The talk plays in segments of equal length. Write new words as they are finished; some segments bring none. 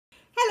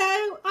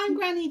I'm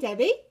Granny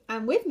Debbie,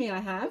 and with me I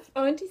have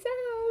Auntie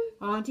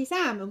Sam. Auntie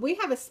Sam, and we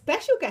have a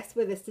special guest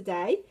with us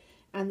today,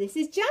 and this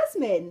is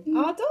Jasmine,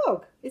 our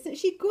dog. Isn't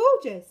she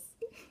gorgeous?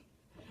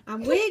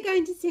 And we're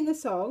going to sing a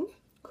song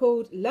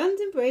called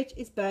London Bridge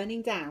is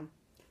Burning Down.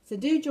 So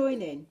do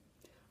join in.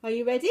 Are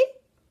you ready?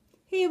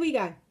 Here we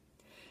go.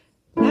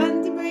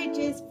 London Bridge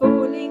is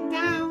falling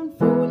down,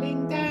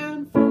 falling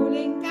down,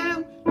 falling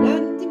down.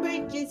 London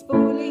Bridge is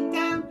falling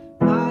down,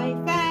 my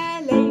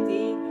fair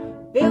lady.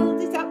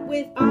 Build it up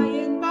with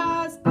iron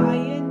bars,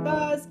 iron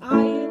bars,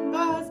 iron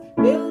bars.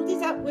 Build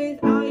it up with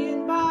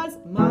iron bars,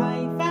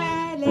 my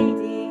fair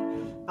lady.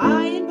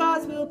 Iron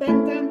bars will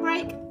bend and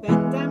break,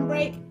 bend and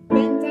break,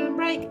 bend and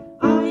break.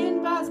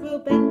 Iron bars will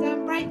bend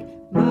and break,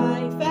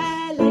 my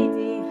fair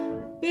lady.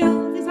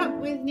 Build it up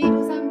with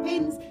needles and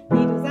pins,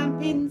 needles and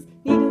pins,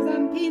 needles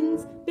and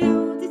pins.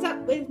 Build it up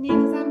with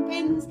needles and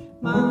pins,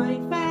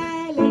 my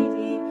fair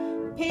lady.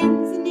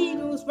 Pins and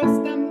needles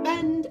rust and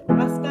bend,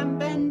 rust and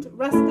bend,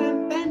 rust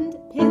and bend.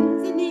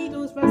 Pins and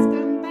needles rust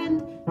and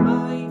bend,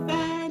 my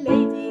fair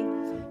lady.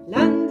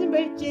 London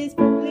Bridge is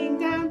falling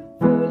down,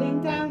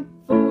 falling down,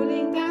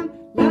 falling down.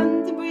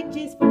 London Bridge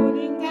is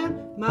falling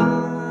down,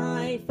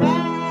 my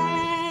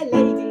fair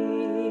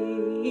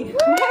lady.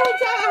 Well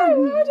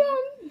done! Well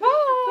done.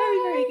 Bye. Very,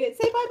 very good.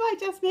 Say bye-bye,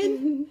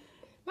 Jasmine.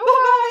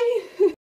 Bye.